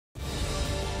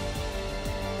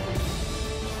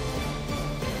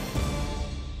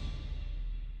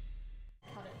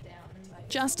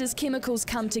Just as chemicals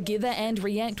come together and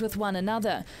react with one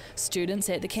another, students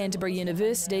at the Canterbury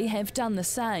University have done the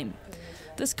same.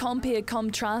 This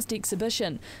Compare-Contrast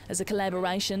exhibition is a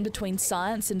collaboration between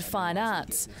science and fine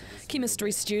arts.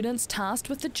 Chemistry students tasked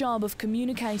with the job of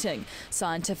communicating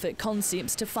scientific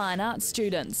concepts to fine arts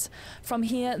students. From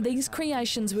here, these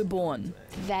creations were born.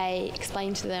 They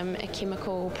explain to them a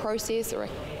chemical process or a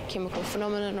chemical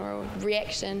phenomenon or a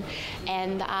reaction,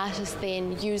 and the artists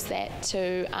then use that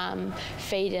to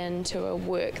feed into a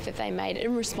work that they made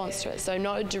in response to it. So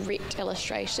not a direct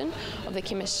illustration of the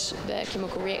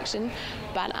chemical reaction,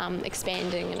 but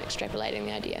expanding and extrapolating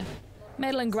the idea.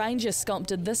 Madeline Granger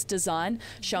sculpted this design,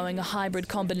 showing a hybrid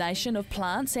combination of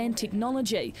plants and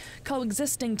technology,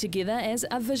 coexisting together as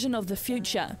a vision of the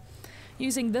future.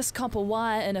 Using this copper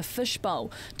wire in a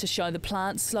fishbowl to show the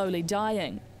plants slowly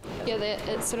dying. Yeah,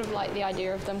 it's sort of like the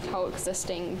idea of them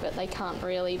coexisting, but they can't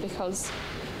really because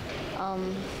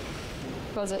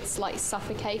it's like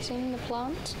suffocating the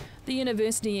plant. The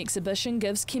university exhibition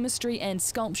gives chemistry and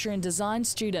sculpture and design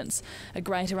students a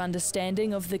greater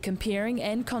understanding of the comparing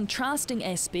and contrasting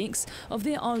aspects of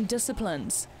their own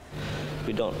disciplines.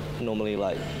 We don't normally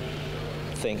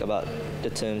think about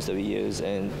the terms that we use,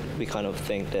 and we kind of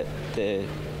think that they're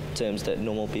terms that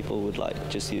normal people would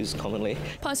just use commonly.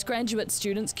 Postgraduate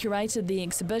students curated the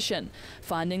exhibition,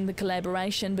 finding the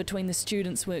collaboration between the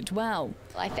students worked well.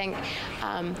 I think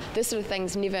this sort of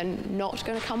thing's never not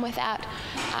going to come without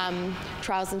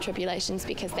trials and tribulations,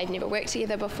 because they've never worked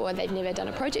together before, they've never done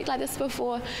a project like this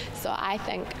before. So I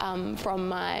think from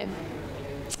my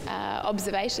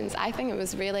observations, I think it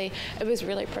was really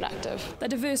productive. The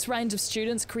diverse range of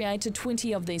students created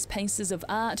 20 of these pieces of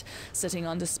art, sitting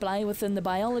on display within the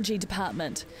biology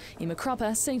department. Emma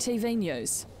Cropper, CTV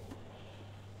News.